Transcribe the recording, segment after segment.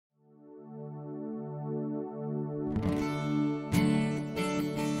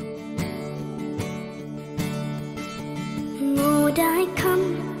Lord, I come,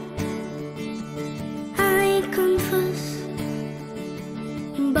 I confess,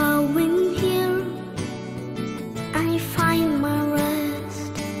 bowing here, I find my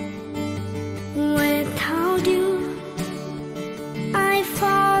rest. Without you, I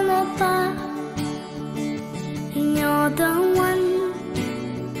fall apart. You're the one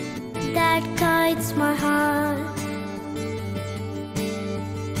that guides my heart.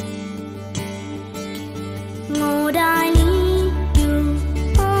 Lord, I need you.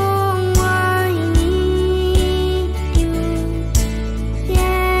 Oh, I need you.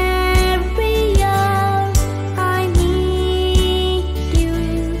 Every hour I need you.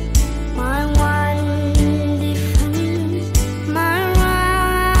 My one defense, my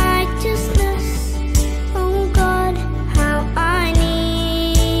righteousness. Oh God, how I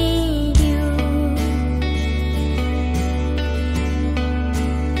need you.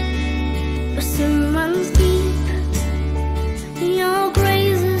 The sin runs deep. Your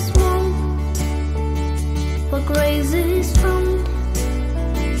grace is warm. Where grace is found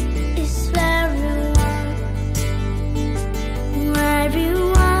is where you are. Where you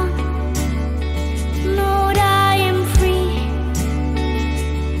are, Lord, I am free.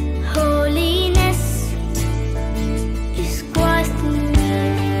 Holiness is Christ in me.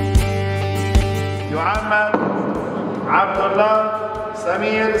 يعمر عبد الله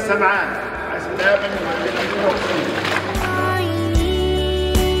سمير سمعان. حسب الابن